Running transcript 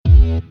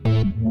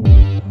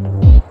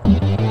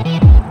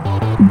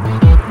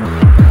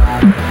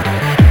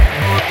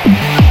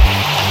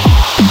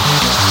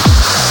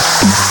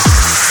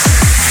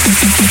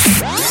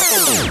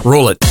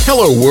Roll it.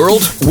 Hello,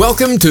 world.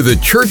 Welcome to the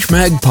Church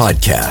Mag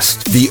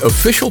Podcast, the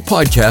official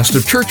podcast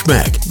of Church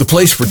Mag, the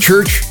place for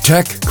church,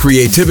 tech,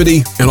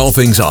 creativity, and all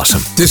things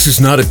awesome. This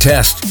is not a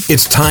test.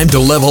 It's time to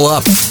level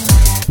up.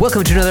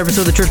 Welcome to another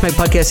episode of the Church Mag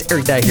Podcast.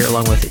 Eric Dye here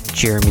along with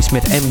Jeremy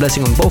Smith and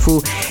Blessing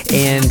Mbofu.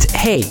 And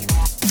hey,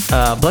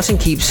 Blessing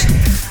keeps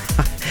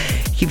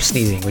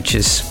sneezing, which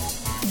is,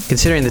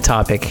 considering the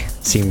topic,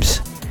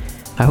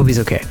 I hope he's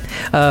okay.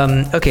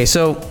 Okay,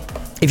 so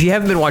if you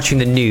haven't been watching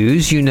the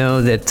news, you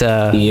know that...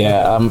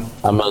 yeah,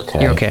 I'm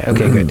okay. You're okay.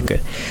 Okay,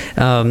 good.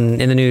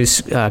 In the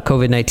news,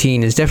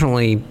 COVID-19 is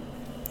definitely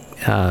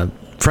front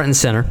and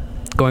center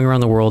going around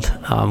the world.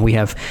 We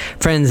have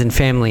friends and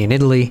family in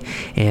Italy,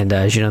 and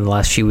as you know, in the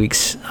last few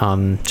weeks,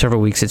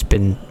 several weeks, it's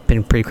been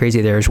pretty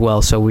crazy there as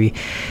well. So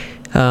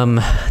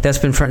that's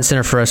been front and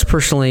center for us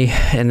personally.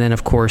 And then,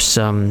 of course,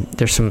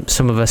 there's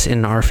some of us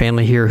in our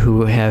family here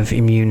who have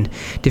immune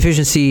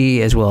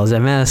deficiency as well as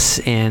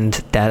MS, and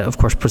that, of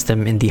course, puts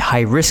them in the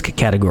high risk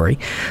category.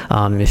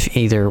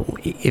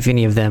 If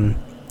any of them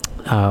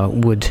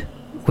would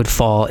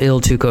fall ill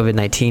to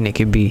COVID-19, it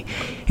could be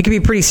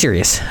pretty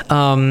serious.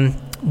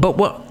 But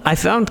what I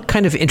found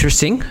kind of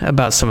interesting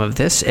about some of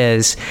this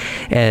as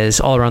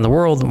all around the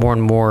world, more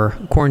and more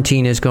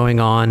quarantine is going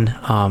on.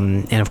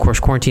 And of course,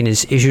 quarantine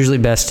is usually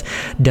best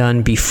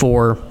done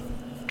before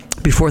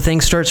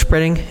things start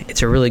spreading.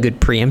 It's a really good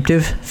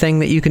preemptive thing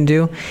that you can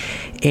do.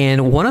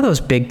 And one of those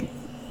big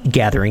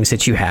gatherings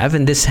that you have,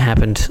 and this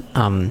happened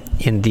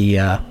in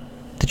the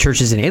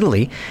churches in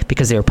Italy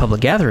because they were public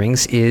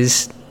gatherings,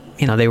 is,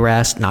 they were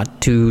asked not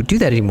to do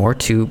that anymore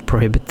to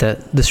prohibit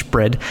the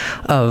spread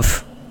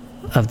of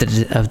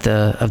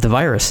the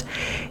virus.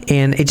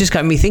 And it just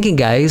got me thinking,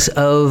 guys,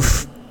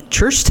 of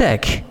church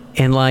tech.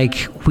 And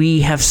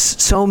we have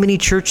so many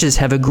churches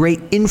have a great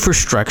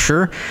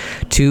infrastructure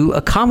to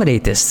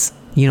accommodate this.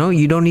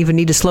 You don't even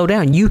need to slow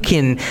down. You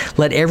can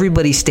let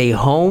everybody stay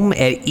home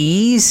at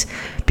ease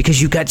because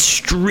you've got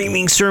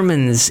streaming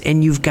sermons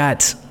and you've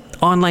got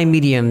online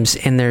mediums,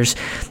 and there's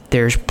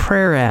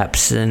prayer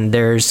apps, and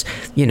there's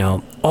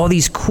all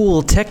these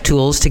cool tech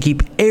tools to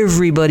keep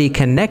everybody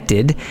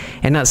connected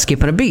and not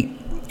skipping a beat.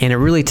 And it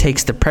really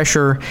takes the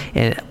pressure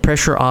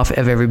off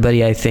of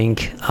everybody, I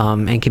think,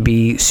 and can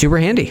be super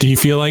handy. Do you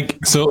feel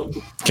like, so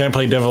can I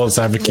play devil's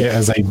advocate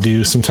as I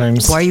do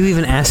sometimes? Why are you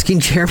even asking,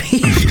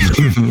 Jeremy?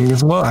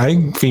 Well,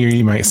 I figure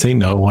you might say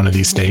no one of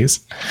these days.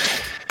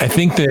 I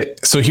think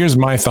that, so here's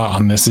my thought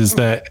on this, is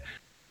that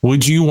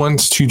would you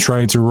want to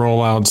try to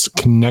roll out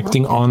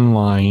connecting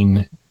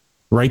online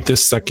right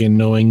this second,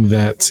 knowing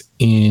that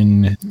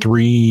in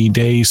 3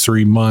 days,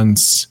 3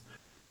 months,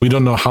 we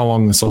don't know how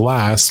long this will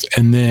last,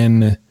 and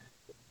then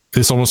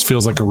this almost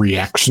feels like a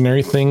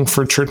reactionary thing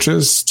for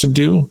churches to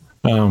do?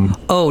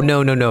 Oh,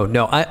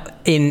 no.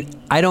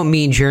 I don't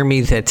mean,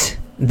 Jeremy, that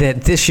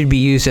this should be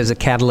used as a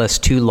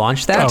catalyst to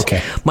launch that.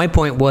 Okay. My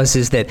point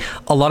is that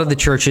a lot of the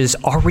churches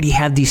already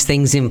have these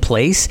things in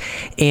place,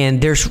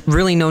 and there's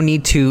really no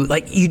need to,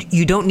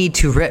 you don't need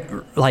to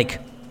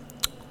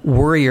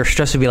worry or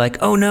stress to be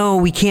like, oh no,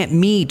 we can't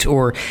meet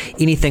or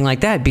anything like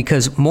that,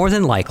 because more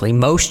than likely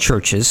most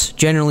churches,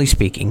 generally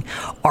speaking,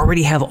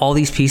 already have all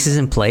these pieces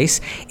in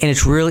place, and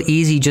it's really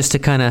easy just to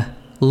kind of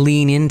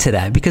lean into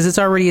that because it's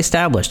already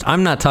established.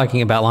 I'm not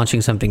talking about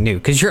launching something new,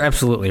 because you're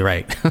absolutely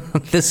right.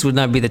 This would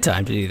not be the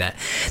time to do that.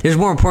 There's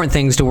more important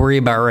things to worry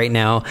about right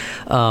now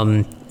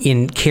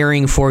in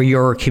caring for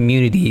your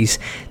communities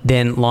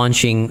than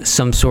launching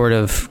some sort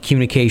of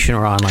communication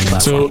or online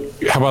platform.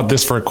 So how about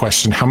this for a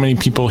question? How many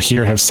people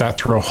here have sat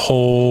through a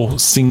whole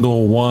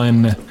single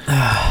one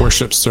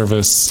worship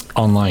service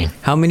online?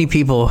 How many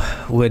people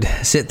would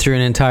sit through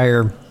an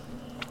entire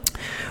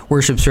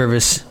worship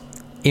service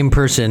in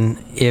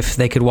person if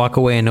they could walk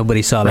away and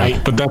nobody saw that?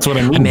 Right, but that's what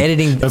I mean. I'm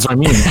editing. That's what I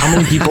mean. How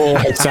many people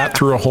have sat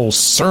through a whole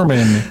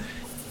sermon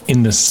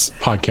in this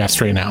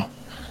podcast right now?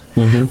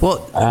 Mm-hmm.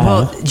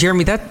 Well,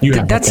 Jeremy, that's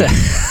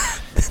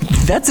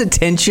a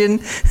tension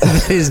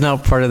that is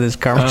not part of this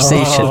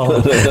conversation.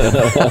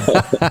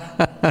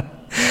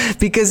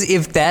 Because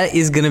if that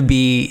is going to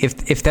be,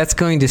 if that's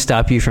going to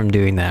stop you from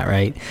doing that,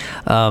 right?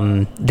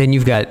 Then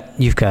you've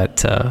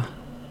got.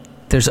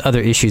 There's other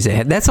issues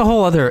ahead. That's a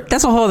whole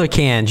other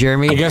can,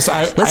 Jeremy. I guess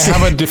I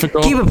have a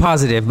difficult... Keep it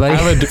positive, buddy. I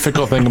have a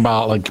difficult thing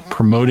about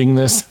promoting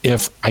this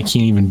if I can't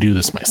even do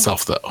this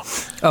myself, though.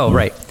 Oh,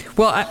 right.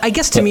 Well, I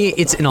guess to me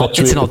it's an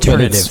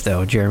alternative,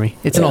 though, Jeremy.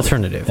 It's an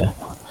alternative. Yeah.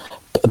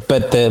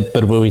 But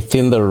we're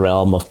within the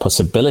realm of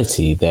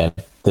possibility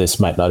that this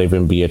might not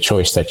even be a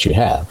choice that you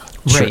have.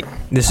 Right. Sure.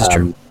 This is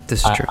true.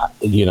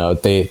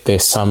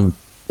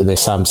 There's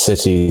some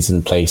cities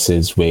and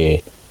places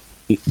where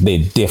they're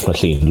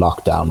definitely in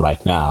lockdown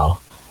right now,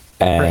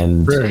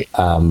 and right.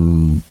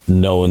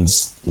 No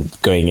one's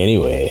going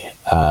anywhere.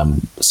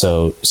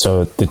 So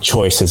the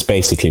choice has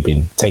basically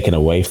been taken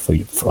away for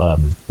you.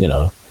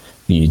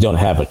 You don't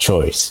have a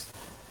choice.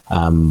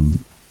 And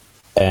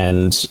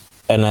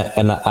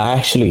I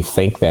actually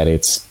think that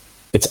it's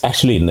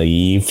actually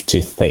naive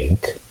to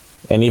think,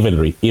 and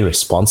even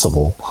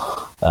irresponsible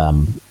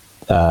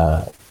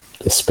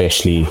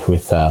especially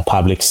with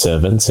public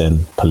servants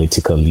and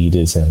political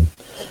leaders, and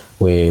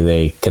where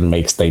they can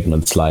make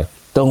statements like,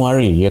 "Don't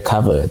worry, you're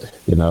covered,"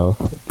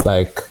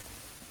 like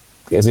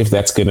as if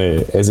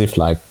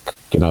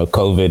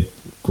COVID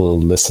will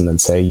listen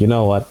and say, "You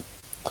know what?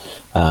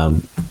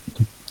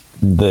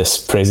 This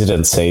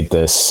president said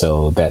this,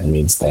 so that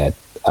means that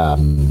I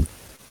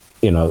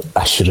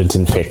shouldn't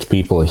infect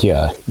people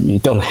here." You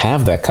don't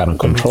have that kind of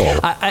control.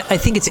 I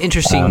think it's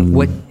interesting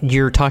what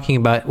you're talking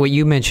about, what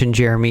you mentioned,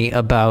 Jeremy,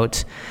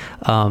 about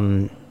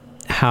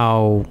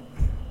how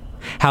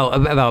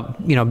about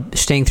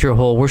staying through a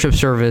whole worship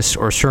service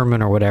or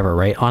sermon or whatever,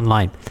 right,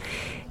 online.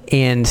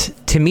 And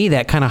to me,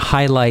 that kind of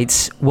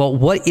highlights, well,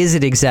 what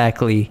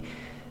exactly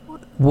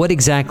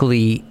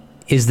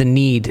is the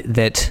need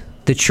that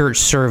the church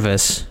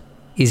service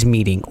is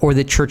meeting, or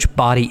the church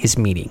body is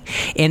meeting?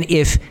 And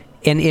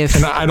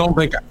I don't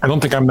think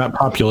I'm that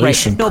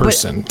population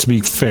person. To be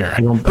fair,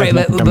 I don't think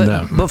I'm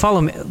them. But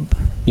follow me.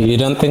 You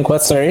don't think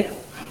what? Sorry.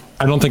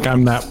 I don't think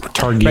I'm that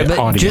target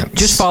audience.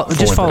 Just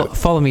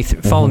follow me.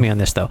 Follow me on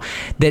this, though.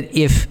 That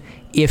if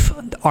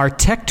our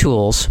tech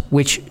tools,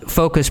 which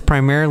focus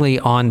primarily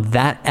on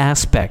that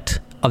aspect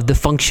of the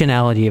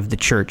functionality of the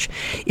church,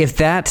 if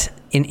that,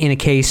 in a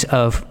case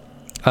of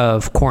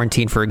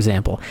quarantine, for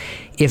example,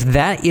 if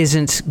that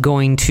isn't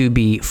going to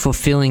be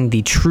fulfilling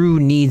the true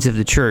needs of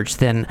the church,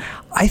 then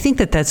I think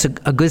that's a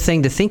good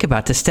thing to think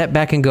about, to step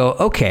back and go,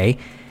 okay,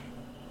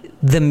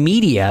 the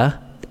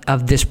media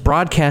of this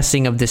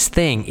broadcasting of this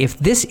thing, if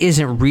this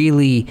isn't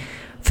really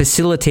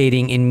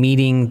facilitating and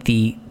meeting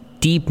the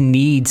deep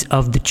needs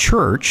of the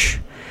church,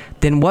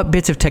 then what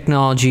bits of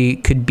technology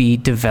could be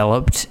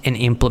developed and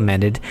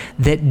implemented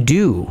that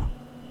do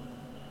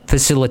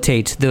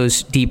facilitate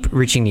those deep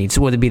reaching needs,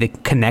 whether it be the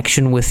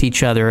connection with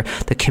each other,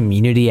 the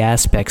community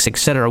aspects,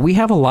 etc. We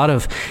have a lot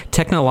of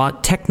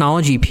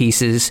technology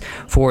pieces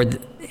for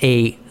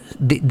the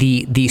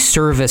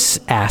service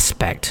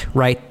aspect,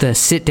 right? The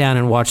sit down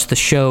and watch the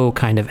show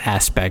kind of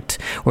aspect,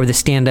 or the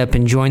stand up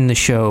and join the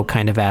show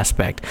kind of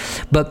aspect.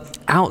 But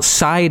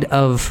outside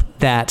of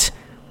that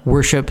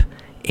worship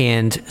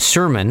and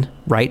sermon,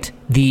 right?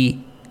 The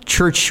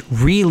church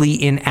really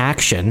in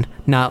action,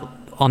 not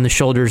on the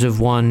shoulders of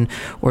one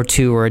or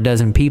two or a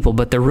dozen people,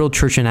 but the real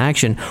church in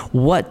action.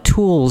 What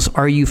tools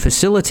are you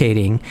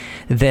facilitating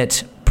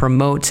that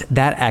promote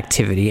that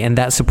activity and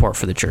that support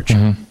for the church?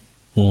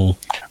 Mm-hmm. Mm.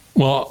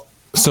 Well,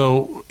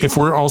 so if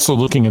we're also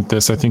looking at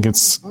this, I think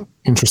it's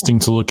interesting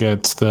to look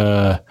at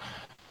the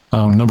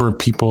number of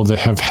people that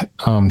have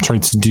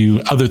tried to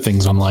do other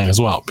things online as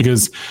well.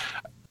 Because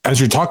as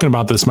you're talking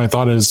about this, my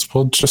thought is,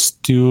 well,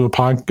 just do a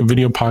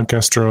video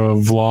podcast or a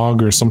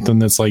vlog or something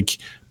that's like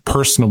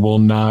personable,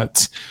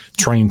 not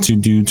trying to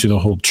do to the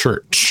whole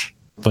church,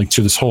 like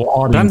to this whole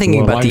audience. But I'm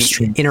thinking about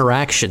the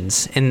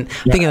interactions, and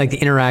thinking like the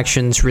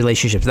interactions,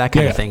 relationships, that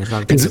kind of thing is what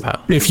I'm thinking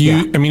about. If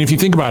you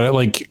think about it,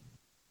 like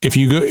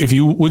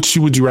which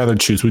would you rather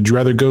choose? Would you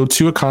rather go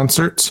to a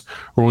concert,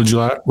 or would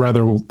you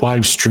rather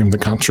live stream the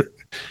concert?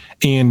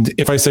 And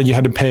if I said you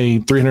had to pay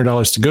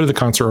 $300 to go to the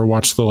concert or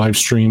watch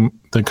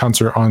the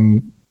concert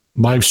on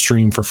live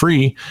stream for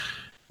free,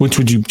 which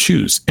would you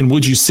choose? And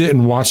would you sit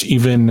and watch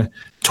even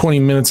 20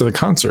 minutes of the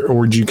concert, or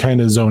would you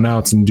kind of zone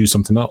out and do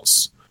something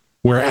else?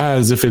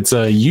 Whereas if it's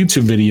a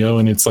YouTube video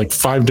and it's like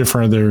 5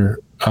 different other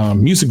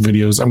music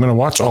videos, I'm going to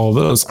watch all of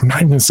those. I'm not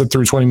even going to sit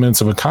through 20 minutes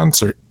of a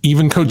concert.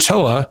 Even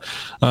Coachella,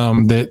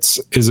 that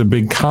is a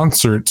big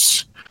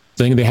concert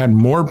thing. They had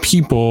more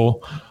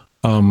people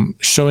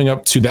showing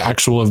up to the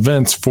actual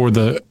events for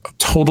the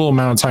total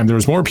amount of time. There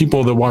was more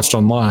people that watched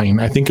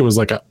online. I think it was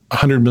like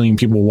 100 million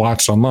people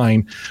watched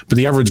online, but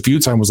the average view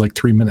time was like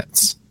 3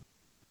 minutes.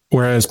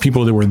 Whereas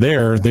people that were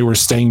there, they were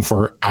staying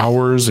for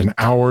hours and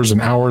hours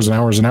and hours and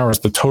hours and hours.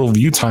 The total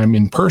view time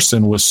in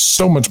person was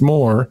so much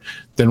more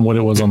than what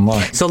it was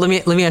online. So let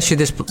me ask you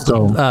this,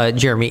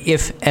 Jeremy.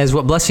 If, as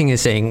what Blessing is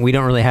saying, we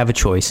don't really have a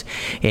choice,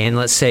 and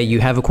let's say you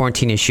have a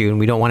quarantine issue and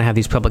we don't want to have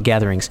these public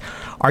gatherings,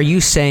 are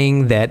you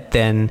saying that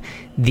then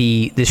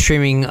the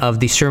streaming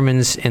of the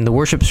sermons and the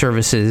worship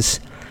services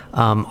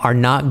are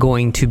not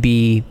going to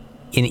be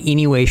in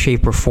any way,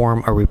 shape, or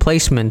form a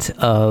replacement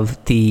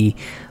of the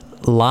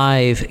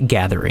live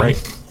gathering?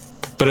 Right.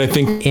 But I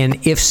think,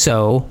 and if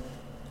so,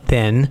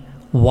 then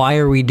why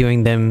are we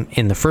doing them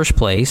in the first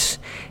place?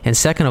 And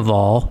second of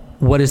all,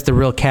 what is the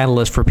real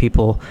catalyst for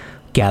people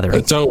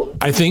gathering? So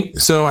I think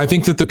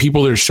that the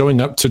people that are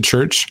showing up to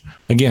church,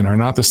 again, are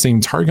not the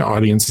same target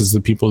audience as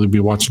the people that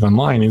be watching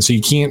online. And so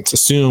you can't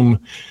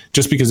assume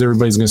just because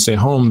everybody's going to stay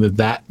home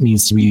that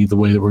needs to be the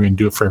way that we're going to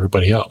do it for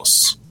everybody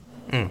else.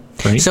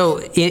 Right?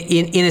 So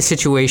in a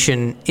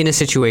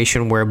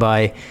situation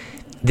whereby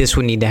this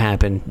would need to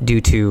happen due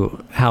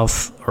to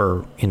health,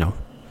 or it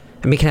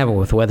can happen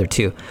with weather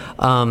too.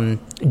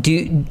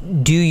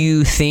 Do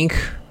you think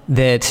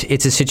that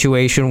it's a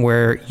situation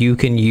where you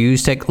can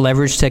use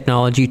leverage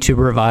technology to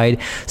provide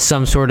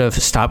some sort of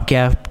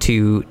stopgap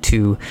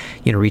to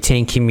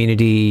retain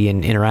community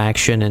and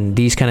interaction and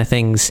these kind of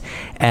things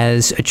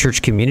as a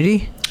church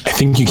community? I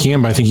think you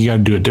can, but I think you got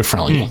to do it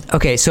differently.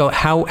 Okay, so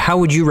how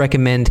would you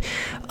recommend?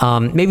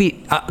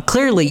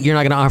 Clearly, you're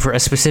not going to offer a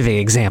specific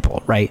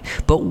example, right?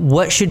 But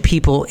what should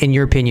people, in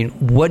your opinion,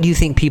 what do you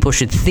think people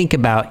should think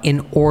about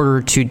in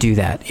order to do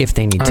that if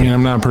they need to? I mean,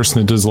 I'm not a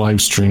person that does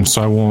live streams,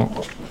 so I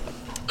won't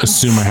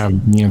assume I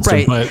have the answer.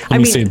 Right. But let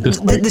me say it this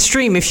way. The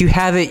stream, if you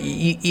have it,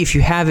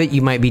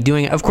 you might be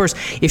doing it. Of course,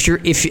 if you're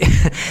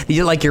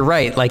you're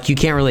right. Like you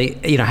can't really,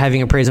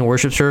 having a praise and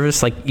worship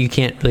service, like you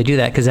can't really do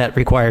that because that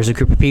requires a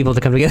group of people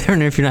to come together.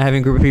 And if you're not having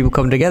a group of people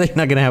come together, you're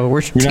not going to have a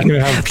worship team. You're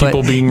not going to have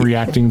people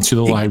reacting to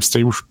the live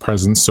stage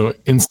presence. So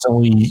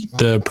instantly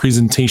the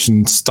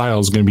presentation style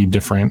is going to be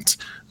different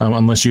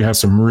unless you have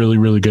some really,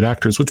 really good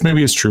actors, which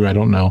maybe is true. I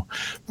don't know.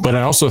 But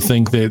I also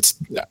think that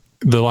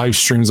the live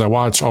streams I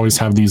watch always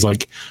have these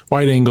like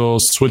wide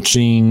angles,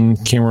 switching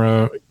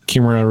camera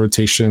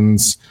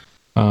rotations.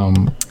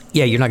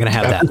 Yeah, you're not going to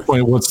have that. At this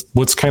point,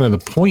 what's kind of the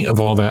point of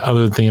all that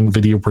other than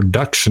video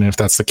production? If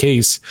that's the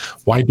case,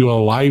 why do a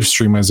live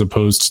stream as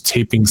opposed to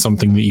taping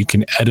something that you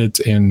can edit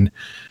and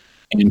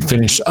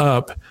finish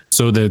up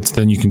so that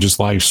then you can just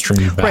live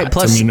stream that? Right.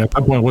 Plus, I mean, at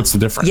that point, what's the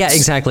difference? Yeah,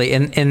 exactly.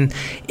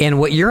 And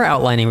what you're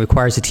outlining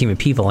requires a team of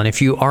people. And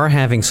if you are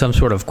having some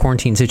sort of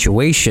quarantine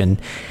situation,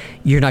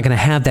 you're not going to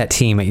have that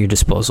team at your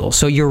disposal.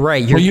 So you're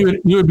right. You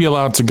would be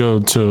allowed to go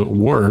to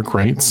work,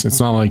 right? It's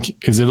not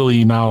like, is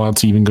Italy not allowed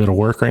to even go to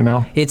work right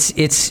now? It's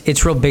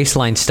real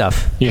baseline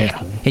stuff.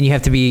 Yeah. And you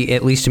have to be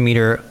at least a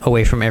meter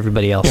away from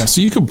everybody else. Yeah.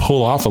 So you could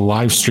pull off a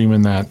live stream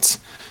in that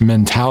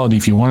mentality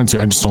if you wanted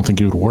to. I just don't think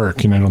it would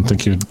work. And I don't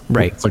think it would.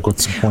 Right. It's like,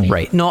 what's the point?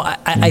 Right. No,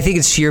 I think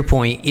it's to your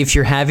point. If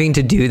you're having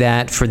to do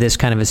that for this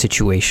kind of a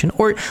situation,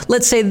 or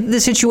let's say the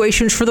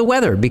situation is for the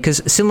weather,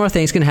 because similar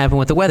things can happen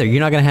with the weather.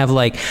 You're not going to have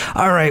like,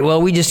 all right,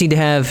 well, we just need to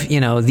have,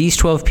 these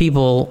 12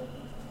 people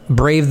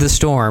brave the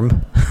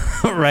storm,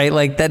 right?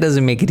 Like that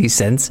doesn't make any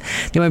sense.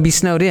 They might be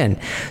snowed in.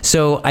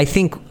 So I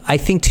think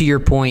to your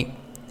point,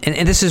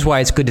 and this is why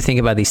it's good to think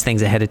about these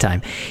things ahead of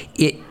time.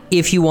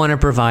 If you want to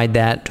provide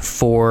that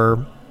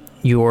for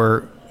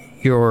your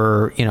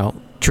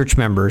church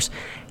members,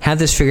 have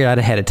this figured out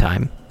ahead of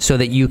time so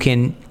that you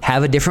can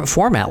have a different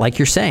format, like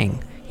you're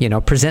saying,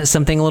 present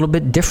something a little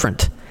bit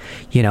different,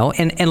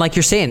 and like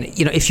you're saying,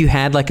 if you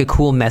had like a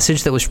cool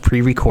message that was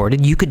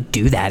pre-recorded, you could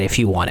do that if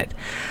you wanted,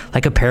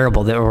 like a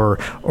parable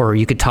or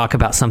you could talk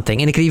about something,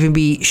 and it could even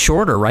be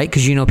shorter, right?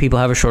 Because people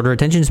have a shorter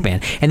attention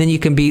span, and then you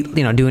can be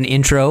do an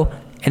intro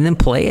and then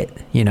play it,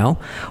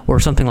 or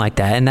something like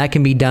that. And that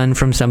can be done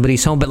from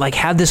somebody's home, but like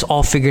have this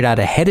all figured out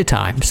ahead of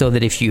time so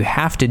that if you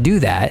have to do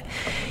that,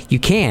 you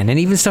can. And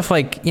even stuff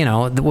like,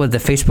 with the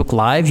Facebook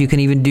Live, you can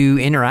even do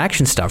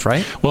interaction stuff,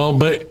 right? Well,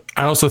 but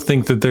I also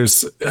think that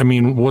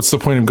what's the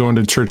point of going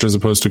to church as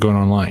opposed to going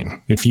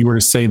online? If you were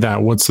to say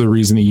that, what's the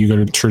reason that you go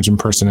to church in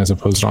person as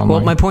opposed to online? Well,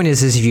 my point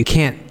is if you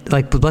can't,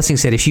 like Blessing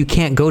said, if you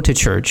can't go to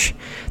church,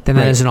 then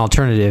that is an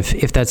alternative.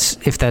 If that's.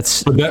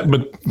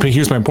 But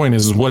here's my point: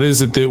 is what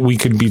is it that we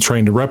could be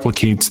trying to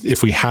replicate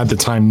if we had the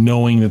time,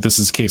 knowing that this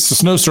is the case? So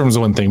snowstorm is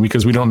one thing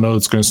because we don't know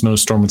it's going to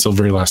snowstorm until the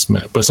very last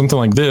minute. But something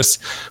like this,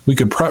 we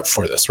could prep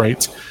for this,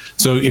 right?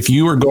 So if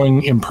you were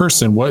going in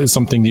person, what is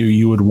something that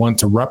you would want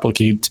to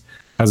replicate?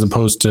 As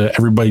opposed to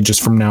everybody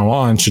just from now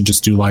on should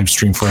just do live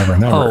stream forever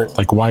and ever.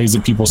 Like, why is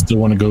it people still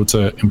want to go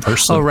to in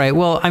person? Oh, right.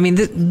 Well, I mean,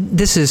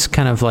 this is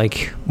kind of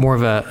like more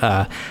of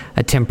a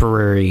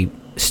temporary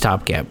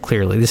stopgap.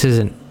 Clearly, this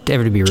isn't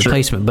ever to be a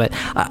replacement. Sure. But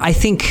I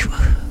think.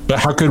 But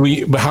how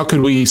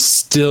could we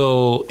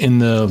still, in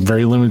the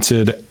very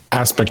limited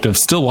aspect of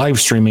still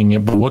live streaming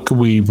it, but what could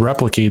we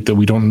replicate that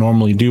we don't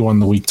normally do on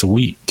the week to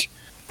week?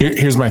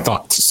 Here's my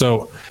thoughts.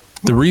 So.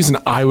 The reason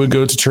I would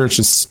go to church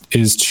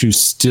is to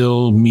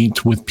still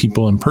meet with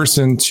people in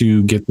person,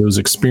 to get those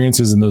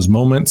experiences and those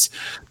moments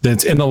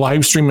that's in a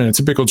live stream. In a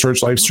typical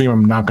church live stream,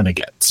 I'm not going to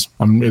get.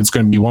 It's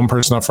going to be one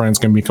person up front. It's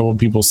going to be a couple of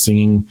people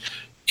singing,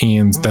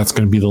 and that's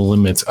going to be the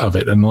limit of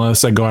it.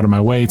 Unless I go out of my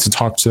way to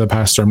talk to the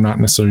pastor, I'm not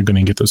necessarily going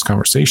to get those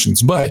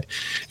conversations. But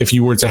if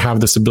you were to have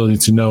this ability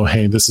to know,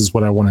 hey, this is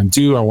what I want to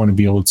do. I want to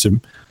be able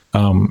to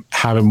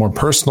have it more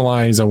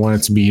personalized. I want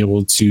it to be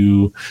able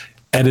to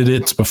edit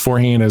it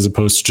beforehand as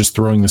opposed to just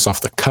throwing this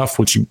off the cuff,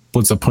 what's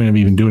the point of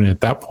even doing it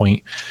at that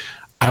point?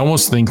 I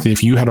almost think that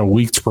if you had a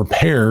week to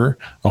prepare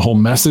a whole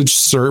message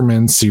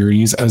sermon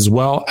series, as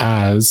well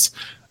as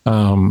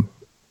the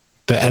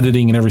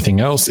editing and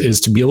everything else,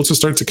 is to be able to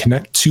start to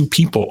connect to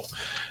people.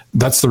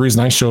 That's the reason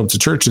I show up to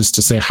church, is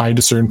to say hi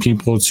to certain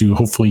people, to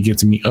hopefully get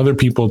to meet other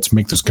people, to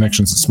make those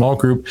connections in small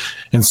group.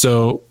 And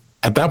so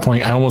at that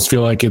point, I almost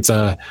feel like it's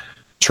a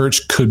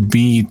church could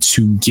be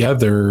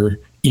together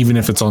even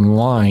if it's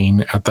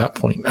online at that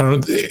point. I don't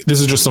know.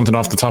 This is just something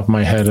off the top of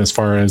my head as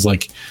far as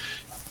like,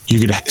 you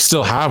could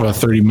still have a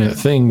 30-minute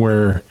thing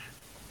where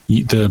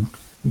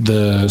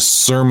the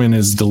sermon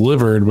is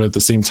delivered, but at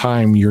the same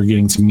time, you're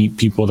getting to meet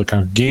people at the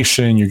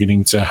congregation. You're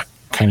getting to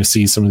kind of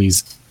see some of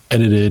these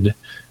edited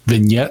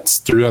vignettes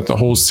throughout the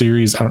whole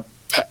series. I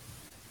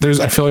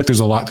feel like there's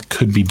a lot that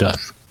could be done.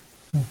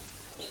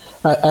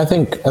 I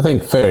think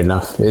fair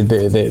enough.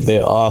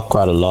 There are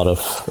quite a lot of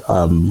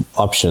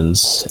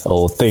options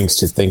or things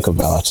to think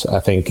about. I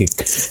think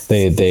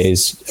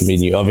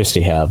you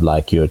obviously have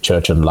like your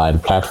church online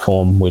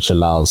platform, which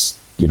allows,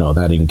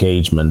 that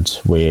engagement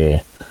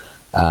where,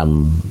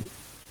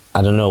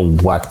 I don't know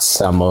what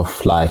some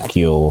of like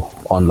your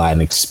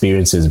online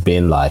experience has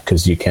been like,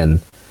 because you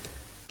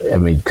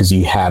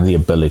have the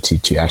ability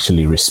to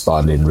actually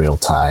respond in real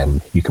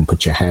time. You can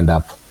put your hand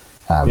up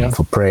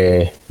for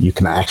prayer. You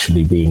can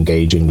actually be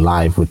engaging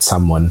live with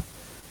someone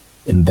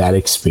in that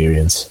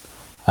experience.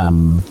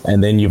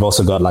 And then you've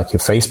also got like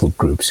your Facebook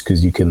groups,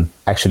 because you can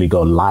actually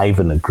go live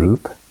in a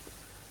group,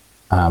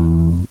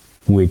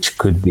 which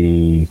could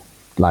be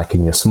like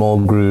in your small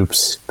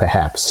groups,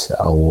 perhaps,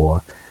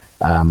 or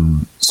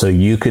so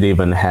you could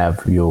even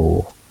have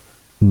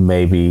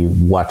maybe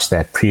watch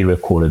that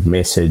pre-recorded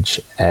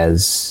message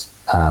as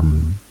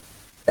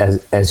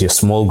your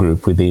small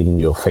group within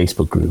your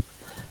Facebook group.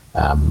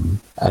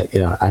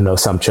 I know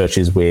some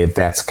churches where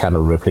that's kind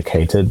of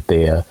replicated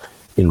there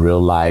in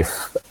real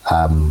life,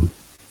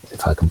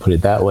 if I can put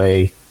it that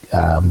way,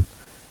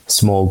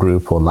 small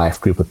group or life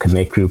group or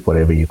connect group,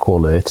 whatever you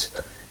call it,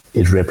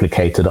 is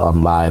replicated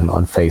online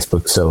on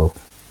Facebook. So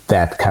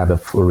that kind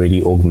of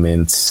already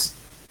augments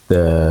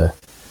their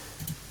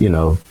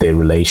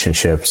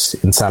relationships.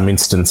 In some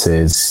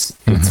instances,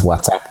 it's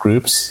WhatsApp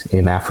groups.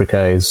 In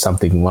Africa is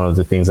one of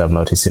the things I've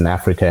noticed in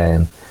Africa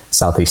and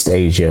Southeast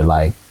Asia,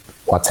 like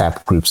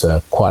WhatsApp groups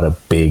are quite a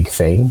big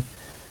thing.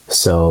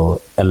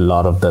 So a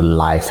lot of the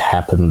life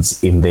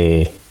happens in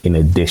there in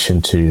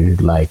addition to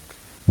like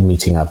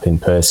meeting up in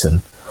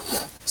person.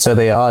 So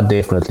there are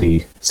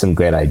definitely some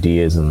great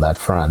ideas on that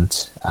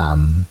front.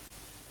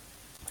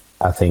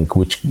 I think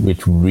which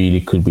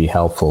really could be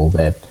helpful,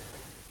 that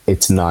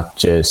it's not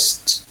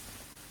just,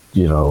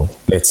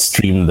 let's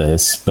stream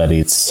this, but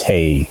it's,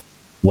 hey,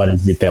 what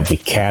is it that we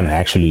can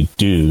actually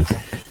do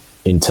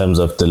in terms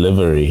of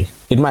delivery?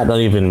 It might not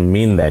even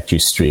mean that you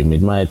stream.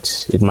 It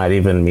might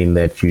even mean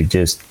that you're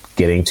just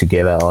getting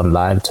together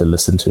online to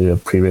listen to a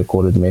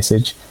pre-recorded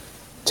message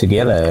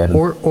together.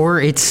 Or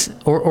it's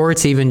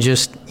even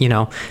just,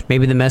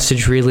 maybe the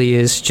message really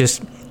is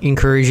just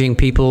encouraging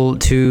people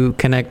to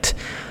connect,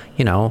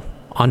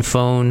 on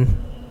phone,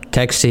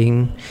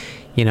 texting,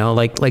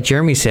 like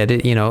Jeremy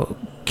said,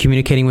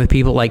 communicating with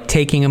people, like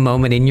taking a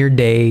moment in your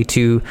day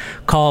to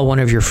call one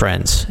of your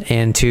friends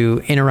and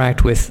to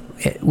interact with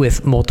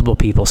multiple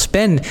people.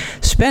 Spend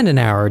an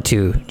hour or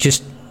two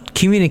just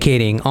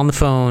communicating on the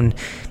phone,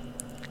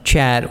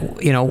 chat,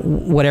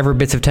 whatever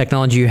bits of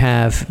technology you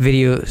have,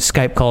 video,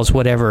 Skype calls,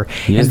 whatever.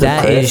 And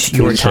that is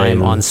your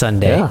time on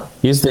Sunday. Yeah.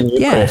 Use the new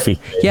prayer feature.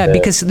 Yeah,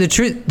 because the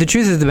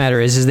truth of the matter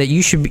is that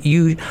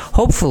you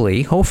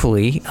hopefully,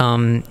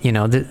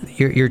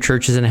 your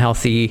church is in a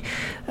healthy,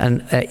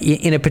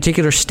 in a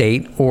particular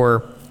state,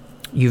 or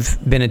you've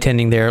been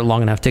attending there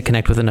long enough to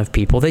connect with enough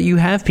people that you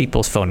have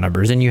people's phone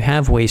numbers and you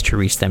have ways to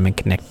reach them and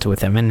connect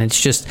with them. And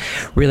it's just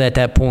really at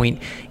that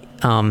point,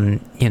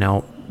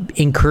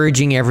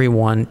 encouraging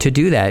everyone to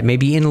do that,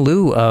 maybe in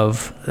lieu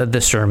of the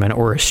sermon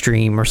or a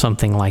stream or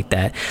something like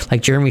that.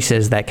 Like Jeremy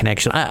says, that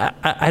connection.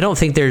 I don't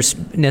think there's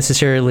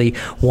necessarily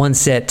one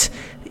set,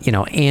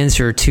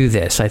 answer to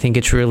this. I think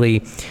it's really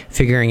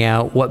figuring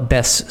out what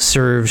best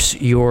serves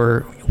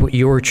your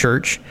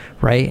church,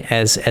 right,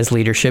 as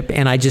leadership.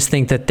 And I just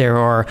think that there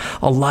are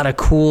a lot of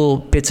cool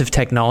bits of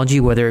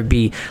technology, whether it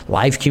be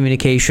live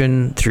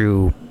communication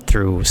through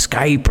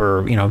Skype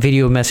or,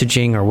 video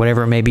messaging or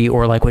whatever it may be,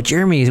 or like what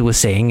Jeremy was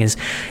saying is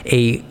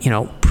a,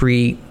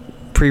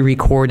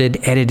 pre-recorded,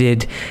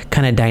 edited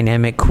kind of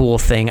dynamic, cool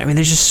thing. I mean,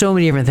 there's just so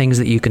many different things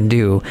that you can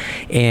do.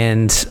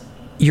 And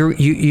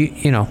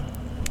you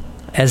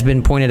has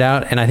been pointed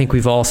out, and I think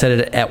we've all said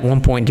it at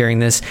one point during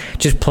this,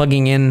 just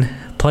plugging in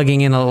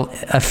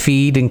a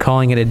feed and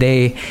calling it a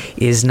day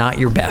is not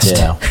your best.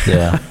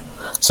 Yeah.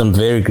 Some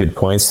very good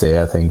points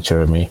there, I think,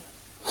 Jeremy.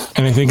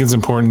 And I think it's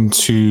important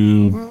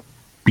to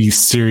be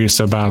serious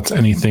about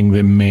anything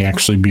that may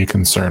actually be a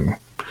concern.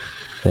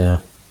 Yeah.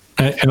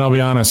 And I'll be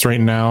honest, right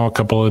now, a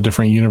couple of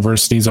different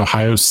universities,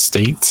 Ohio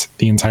State,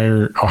 the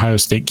entire Ohio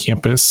State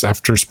campus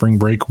after spring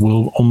break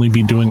will only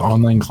be doing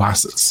online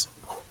classes.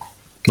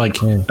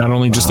 Like not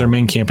only just their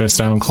main campus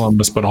down in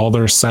Columbus, but all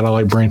their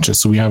satellite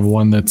branches. So we have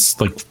one that's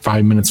like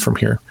 5 minutes from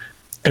here.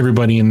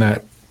 Everybody in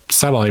that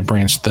satellite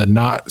branch, the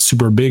not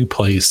super big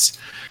place,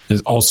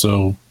 is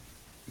also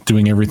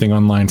doing everything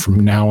online from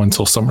now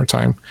until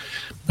summertime.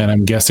 And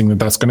I'm guessing that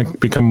that's going to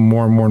become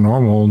more and more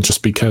normal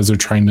just because they're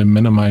trying to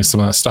minimize some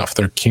of that stuff.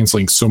 They're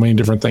canceling so many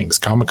different things.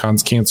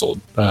 Comic-Con's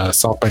canceled.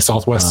 South by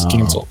Southwest is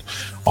canceled.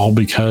 All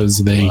because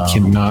they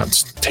cannot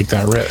take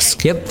that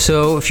risk. Yep.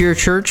 So if you're a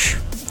church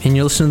and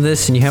you listen to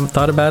this and you haven't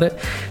thought about it,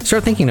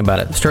 start thinking about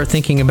it. Start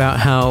thinking about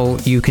how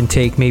you can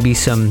take maybe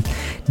some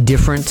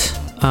different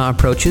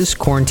approaches.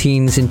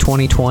 Quarantines in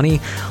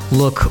 2020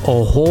 look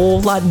a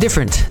whole lot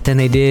different than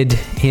they did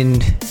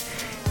in,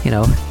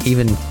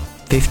 even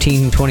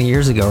 15, 20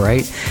 years ago,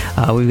 right?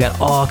 We've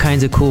got all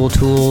kinds of cool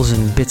tools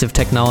and bits of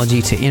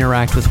technology to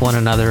interact with one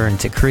another and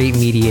to create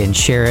media and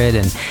share it.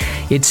 And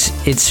it's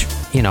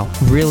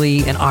really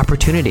an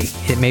opportunity.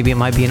 Maybe it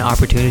might be an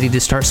opportunity to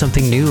start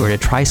something new or to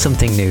try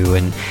something new,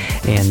 and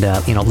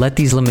let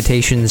these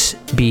limitations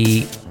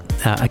be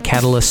a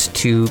catalyst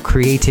to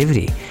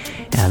creativity.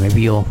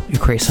 Maybe you'll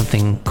create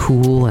something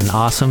cool and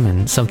awesome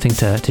and something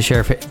to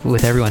share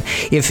with everyone.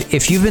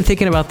 If you've been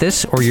thinking about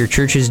this or your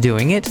church is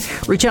doing it,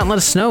 reach out and let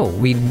us know.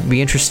 We'd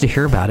be interested to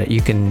hear about it.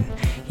 You can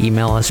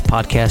email us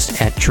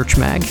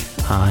podcast@churchmag.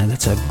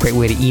 That's a great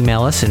way to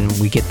email us, and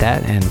we get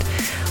that, and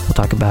we'll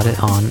talk about it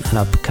on an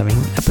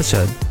upcoming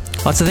episode.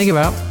 Lots to think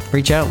about.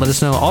 Reach out, let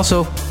us know.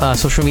 Also,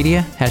 social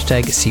media,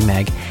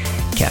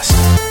 #CMagCast.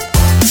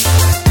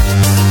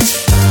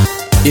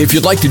 If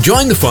you'd like to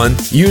join the fun,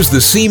 use the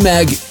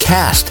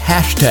CMagCast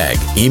hashtag.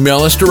 Email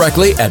us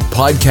directly at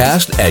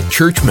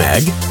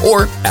podcast@churchmag,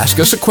 or ask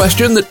us a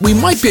question that we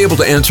might be able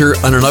to answer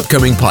on an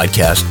upcoming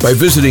podcast by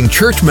visiting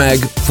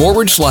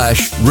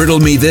churchmag.com/riddle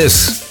me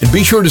this. And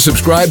be sure to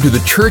subscribe to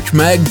the Church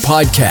Mag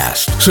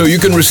podcast so you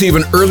can receive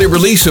an early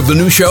release of the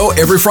new show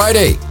every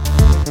Friday.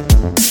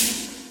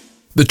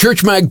 The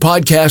Church Mag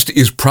podcast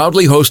is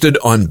proudly hosted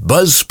on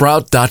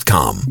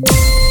Buzzsprout.com.